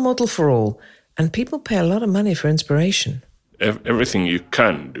role model for all, and people pay a lot of money for inspiration. Everything you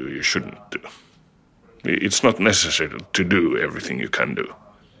can do, you shouldn't do. It's not necessary to do everything you can do.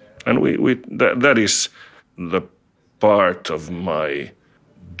 And that is the part of my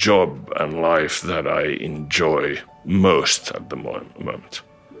job and life that I enjoy most at the moment.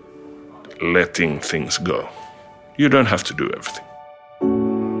 Letting things go. You don't have to do everything.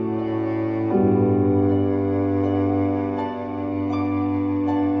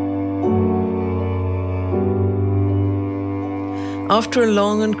 After a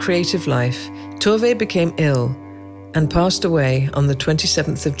long and creative life, Tove became ill and passed away on the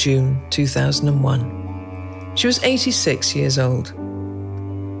 27th of June, 2001. She was 86 years old.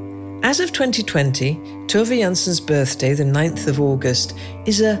 As of 2020, Tove Jansson's birthday, the 9th of August,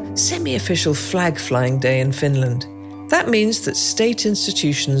 is a semi-official flag-flying day in Finland. That means that state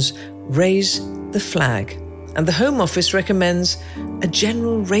institutions raise the flag, and the Home Office recommends a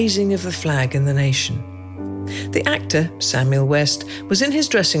general raising of the flag in the nation. The actor, Samuel West, was in his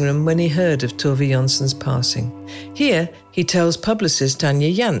dressing room when he heard of Tove Jansson's passing. Here, he tells publicist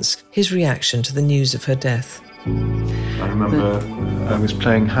Tove Jansson his reaction to the news of her death. I remember I was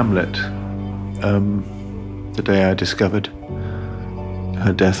playing Hamlet the day I discovered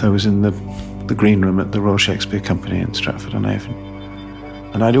her death. I was in the green room at the Royal Shakespeare Company in Stratford-on-Avon.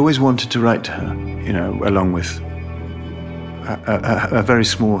 And I'd always wanted to write to her, along with a very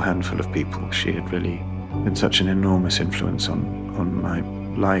small handful of people. She had really been such an enormous influence on my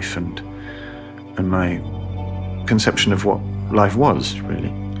life and my conception of what life was, really.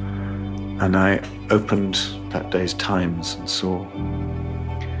 And I opened that day's Times and saw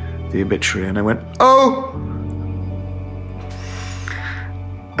the obituary, and I went, "Oh!"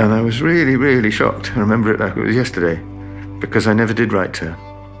 And I was really, really shocked. I remember it like it was yesterday, because I never did write to her.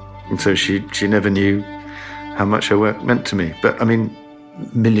 And so she never knew how much her work meant to me. But, I mean,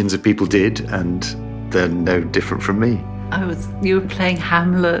 millions of people did, and they're no different from me. You were playing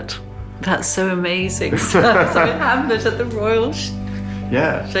Hamlet. That's so amazing. So Hamlet at the Royal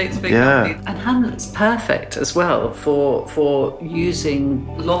Yeah. Shakespeare Yeah. Company. And Hamlet's perfect as well for using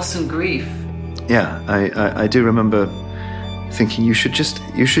loss and grief. Yeah, I do remember thinking you should just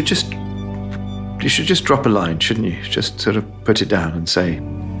drop a line, shouldn't you? Just sort of put it down and say,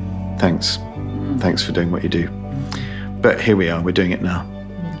 thanks for doing what you do. But here we are, we're doing it now.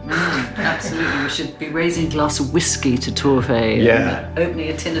 Absolutely, we should be raising a glass of whiskey to Tove. Yeah. And opening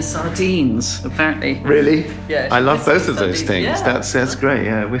a tin of sardines, apparently. Really? Yeah. I love both of those things. Yeah. That's great.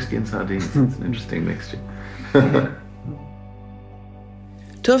 Yeah, whiskey and sardines. It's an interesting mixture.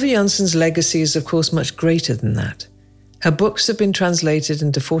 Tove Jansson's legacy is, of course, much greater than that. Her books have been translated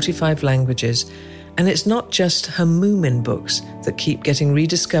into 45 languages, and it's not just her Moomin books that keep getting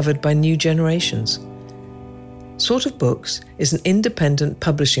rediscovered by new generations. Sort of Books is an independent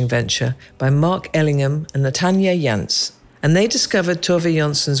publishing venture by Mark Ellingham and Natania, Jansz, and they discovered Tove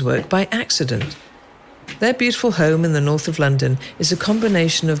Jansson's work by accident. Their beautiful home in the north of London is a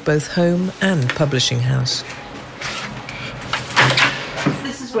combination of both home and publishing house.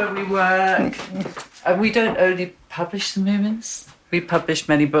 This is where we work. And we don't only publish the Moomins. We publish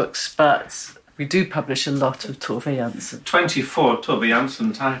many books, but we do publish a lot of Tove Jansson. 24 Tove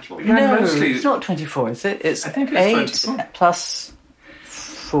Jansson titles. No, it's not 24, is it? I think it's 8 24. plus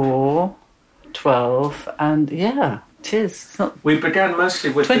 4, 12, and yeah, it is. It's not. We began mostly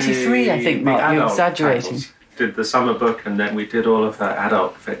with 23, I think, Mark, you're adult exaggerating. titles. Did the summer book, and then we did all of the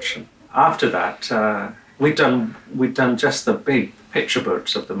adult fiction. After that, we'd done just the big picture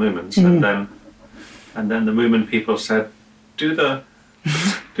books of the Moomins, and then the Moomin people said, do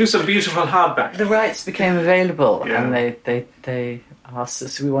some beautiful hardback. The rights became available, Yeah. and they asked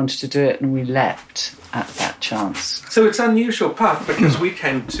us if we wanted to do it, and we leapt at that chance. So it's an unusual path because we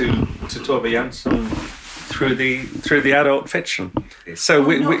came to Tove Jansson through the adult fiction. So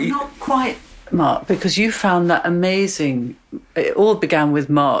Not quite, Mark, because you found that amazing. It all began with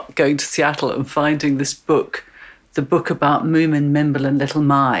Mark going to Seattle and finding this book, the book about Moomin, Mimble and Little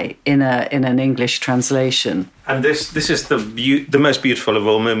Mai in an English translation. And this is the most beautiful of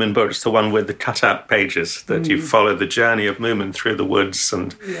all Moomin books, the one with the cut-out pages that you follow the journey of Moomin through the woods.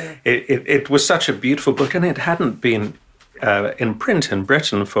 And it was such a beautiful book, and it hadn't been in print in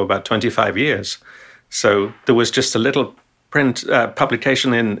Britain for about 25 years. So there was just a little print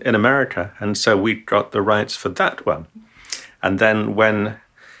publication in America, and so we got the rights for that one. And then when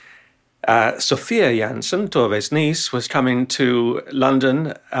Sophia Jansson, Tove's niece, was coming to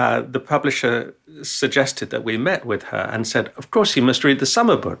London, the publisher suggested that we met with her and said, of course you must read the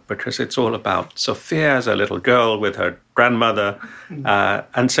summer book because it's all about Sophia as a little girl with her grandmother.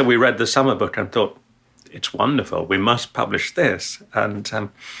 And so we read the summer book and thought, it's wonderful, we must publish this. And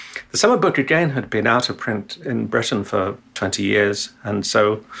the summer book again had been out of print in Britain for 20 years, and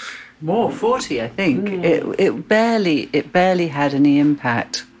so... More, 40, I think. It barely had any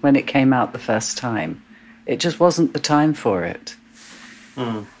impact when it came out the first time. It just wasn't the time for it.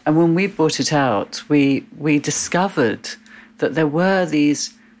 And when we brought it out, we discovered that there were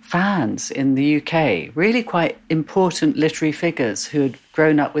these fans in the UK, really quite important literary figures who had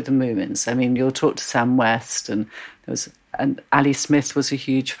grown up with the Moomins. I mean, you'll talk to Sam West, and Ali Smith was a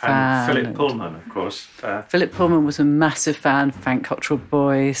huge fan. And Philip Pullman, of course. Philip Pullman was a massive fan, Frank Cottrell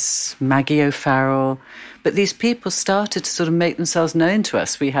Boyce, Maggie O'Farrell. But these people started to sort of make themselves known to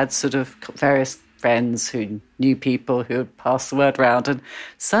us. We had sort of various friends who knew people who had passed the word around. And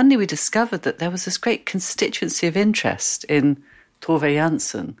suddenly we discovered that there was this great constituency of interest in Tove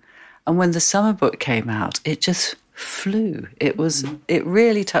Jansson. And when the summer book came out, it just flew. It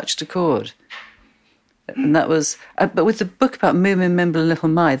really touched a chord. And that was, but with the book about Moomin, Mimble and Little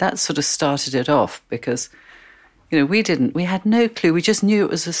Mai, that sort of started it off because, we had no clue. We just knew it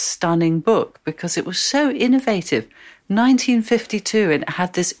was a stunning book because it was so innovative. 1952, and it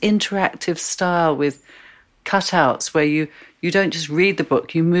had this interactive style with cutouts where you don't just read the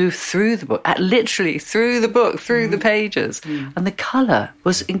book, you move through the book, literally through the book, through the pages. And the colour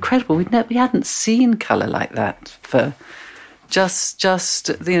was incredible. We hadn't seen colour like that for... Just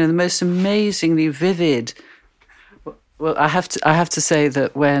the most amazingly vivid. Well, I have to say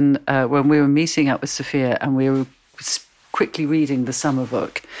that when we were meeting up with Sophia and we were quickly reading the summer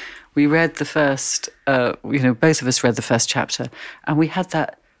book, we read the first. Both of us read the first chapter, and we had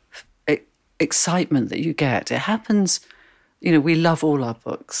that excitement that you get. It happens. We love all our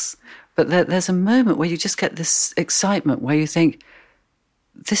books, but there's a moment where you just get this excitement where you think,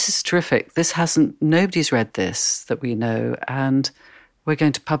 this is terrific. Nobody's read this that we know, and we're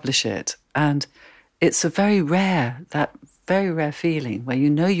going to publish it. And it's a very rare feeling where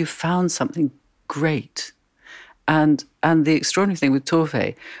you've found something great. And the extraordinary thing with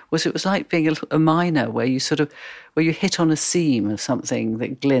Tove was it was like being a miner where you hit on a seam of something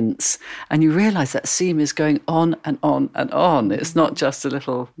that glints and you realise that seam is going on and on and on. It's not just a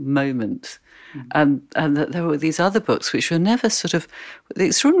little moment. And that there were these other books which were never sort of... The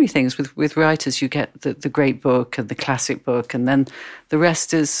extraordinary things with writers, you get the great book and the classic book, and then the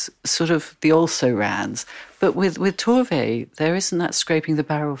rest is sort of the also-rans. But with Tove, there isn't that scraping the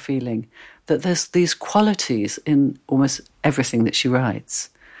barrel feeling, that there's these qualities in almost everything that she writes.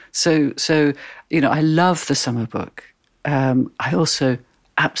 So I love the summer book. I also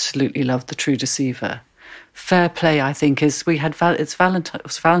absolutely love The True Deceiver. Fair Play, I think, it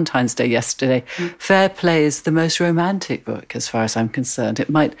was Valentine's Day yesterday. Fair Play is the most romantic book, as far as I'm concerned.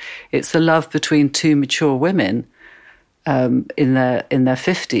 It's the love between two mature women in their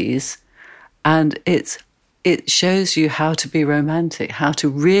 50s, and it shows you how to be romantic, how to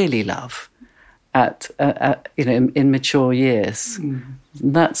really love in mature years.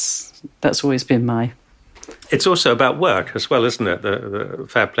 That's always been my... It's also about work as well, isn't it? The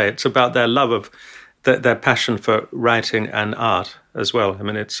Fair Play. It's about their love of their passion for writing and art as well. I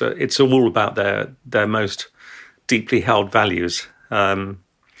mean, it's all about their most deeply held values.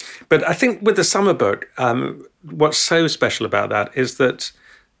 But I think with the summer book, what's so special about that is that,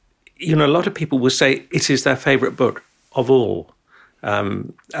 a lot of people will say it is their favourite book of all.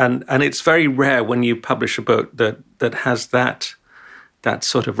 And it's very rare when you publish a book that has that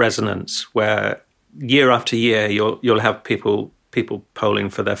sort of resonance, where year after year you'll have people polling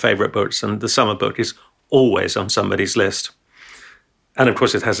for their favourite books, and the summer book is always on somebody's list. And of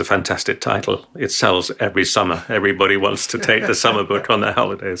course it has a fantastic title. It sells every summer. Everybody wants to take the summer book on their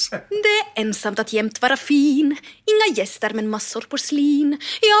holidays. Det är ensamt att jämt vara fin. Inga gäster men massor porslin.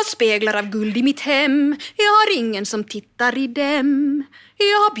 Jag har speglar av guld i mitt hem. Jag har ingen som tittar i dem.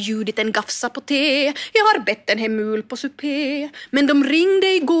 Jag har bjudit en gafsa på te. Jag har bett en hemul på supé. Men de ringde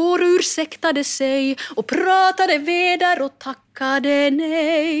igår och ursäktade sig och pratade väder och tackade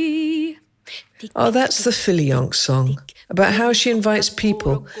nej. Oh, that's the Filionk song, about how she invites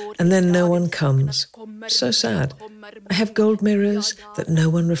people and then no one comes. So sad. I have gold mirrors that no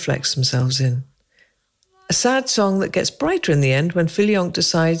one reflects themselves in. A sad song that gets brighter in the end when Filionk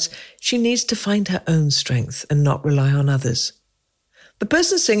decides she needs to find her own strength and not rely on others. The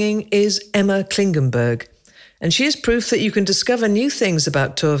person singing is Emma Klingenberg, and she is proof that you can discover new things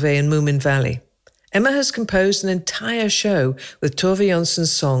about Tove and Moomin Valley. Emma has composed an entire show with Tove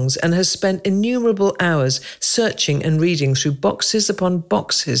Jansson's songs and has spent innumerable hours searching and reading through boxes upon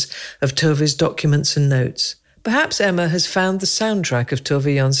boxes of Tove's documents and notes. Perhaps Emma has found the soundtrack of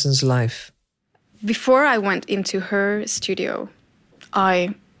Tove Jansson's life. Before I went into her studio,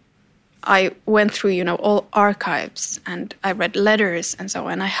 I went through, all archives, and I read letters and so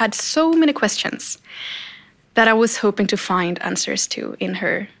on. I had so many questions that I was hoping to find answers to in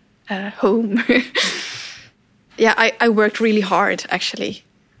her home. Yeah, I worked really hard, actually.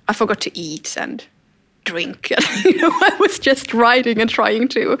 I forgot to eat and drink. I was just writing and trying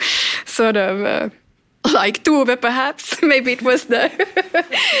to sort of, like Tove, perhaps. Maybe it was the...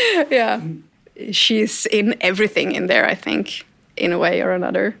 Yeah. She's in everything in there, I think, in a way or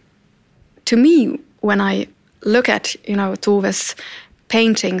another. To me, when I look at, Tove's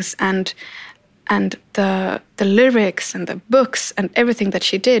paintings and the lyrics and the books and everything that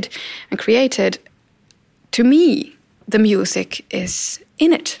she did and created, to me, the music is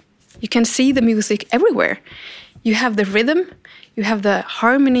in it. You can see the music everywhere. You have the rhythm, you have the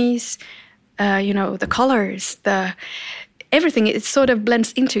harmonies, the colors, everything. It sort of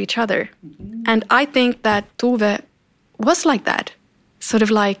blends into each other. And I think that Tove was like that, sort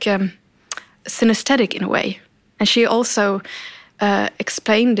of like synesthetic in a way. And she also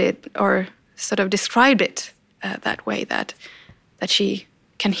explained it or sort of described it that way, that she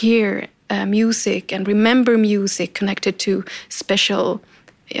can hear music and remember music connected to special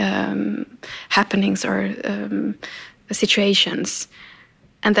happenings or situations,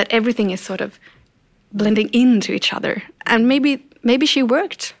 and that everything is sort of blending into each other. And maybe she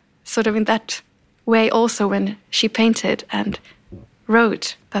worked sort of in that way also when she painted and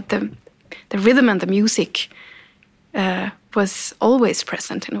wrote, that the rhythm and the music was always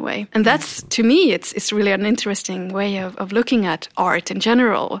present in a way. And that's, to me, it's really an interesting way of looking at art in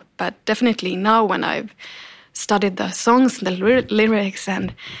general. But definitely now when I've studied the songs and the lyrics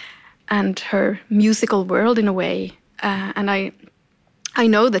and her musical world in a way, and I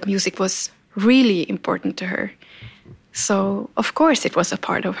know that music was really important to her. So, of course, it was a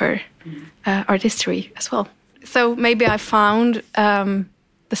part of her art history as well. So maybe I found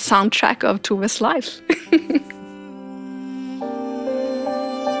the soundtrack of Tove's life.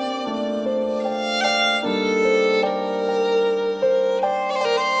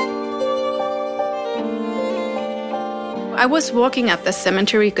 I was walking at the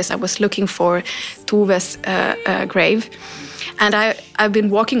cemetery because I was looking for Tove's grave. And I've been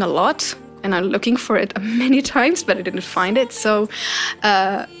walking a lot, and I'm looking for it many times, but I didn't find it. So,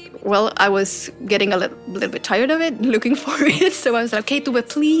 I was getting a little bit tired of it, looking for it. So I was like, okay, Tove,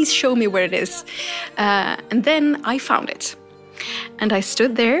 please show me where it is. And then I found it. And I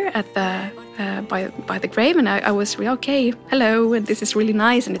stood there at by the grave, and I was really, okay, hello, and this is really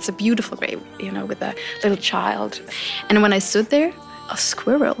nice, and it's a beautiful grave, with a little child. And when I stood there, a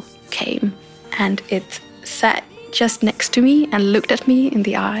squirrel came, and it sat just next to me and looked at me in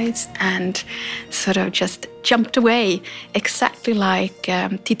the eyes and sort of just jumped away, exactly like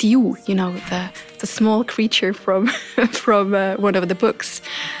Titiou, the small creature from one of the books,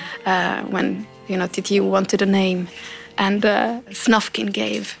 when Titiou wanted a name, and Snufkin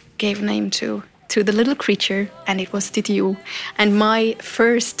gave name to the little creature, and it was Titiou. And my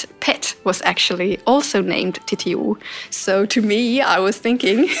first pet was actually also named Titiou. So to me, I was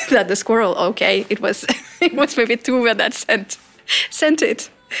thinking that the squirrel, okay, it was maybe Tove that sent it,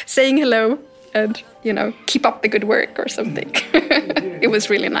 saying hello and, keep up the good work or something. It was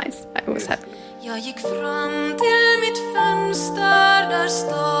really nice. I was happy. Jag gick fram till mitt fönster där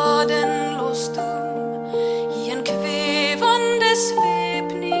staden låg stum i en kvävande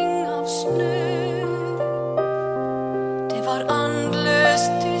svepning av snö. Det var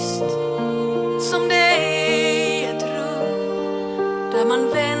andlöst tyst som det är i ett rum där man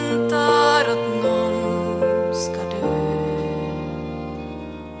väntar att någon ska dö.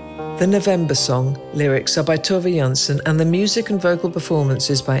 The November Song lyrics are by Tove Jansson and the music and vocal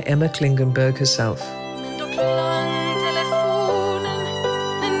performances by Emma Klingenberg herself. Men då klang telefonen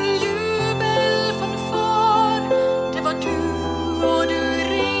en jubelfanfar. Det var du och du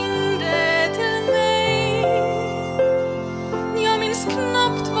ringde till mig. Jag minns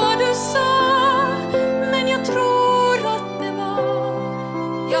knappt vad du sa, men jag tror att det var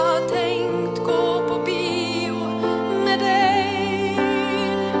jag har tänkt gå på bio med dig.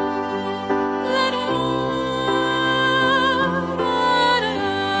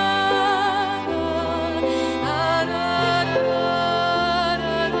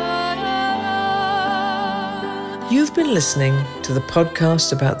 You've been listening to the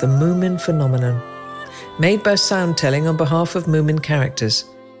podcast about the Moomin phenomenon, made by Soundtelling on behalf of Moomin characters.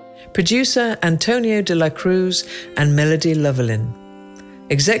 Producer Antonio de la Cruz and Melody Lovelin.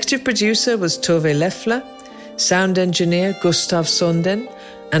 Executive producer was Tove Leffler, sound engineer Gustavsson,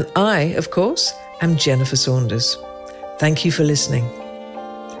 and I, of course, am Jennifer Saunders. Thank you for listening.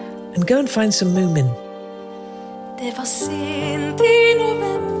 And go and find some Moomin. Det var sent i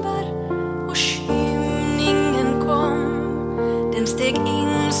november och skymningen kom. Den steg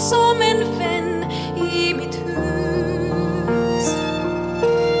in som en vän i mitt hus.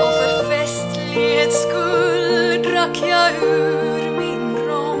 Och för festlighets skull drack jag ur min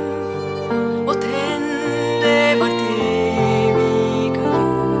rom och tände vart eviga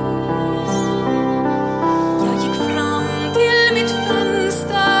ljus. Jag gick fram till mitt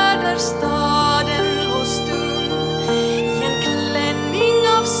fönster där staden låg stum i en klänning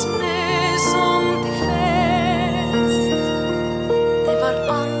av snö som till fest. Det var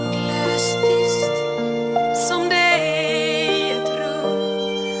andlöst tyst som det är i ett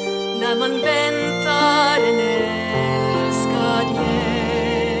rum där man vänder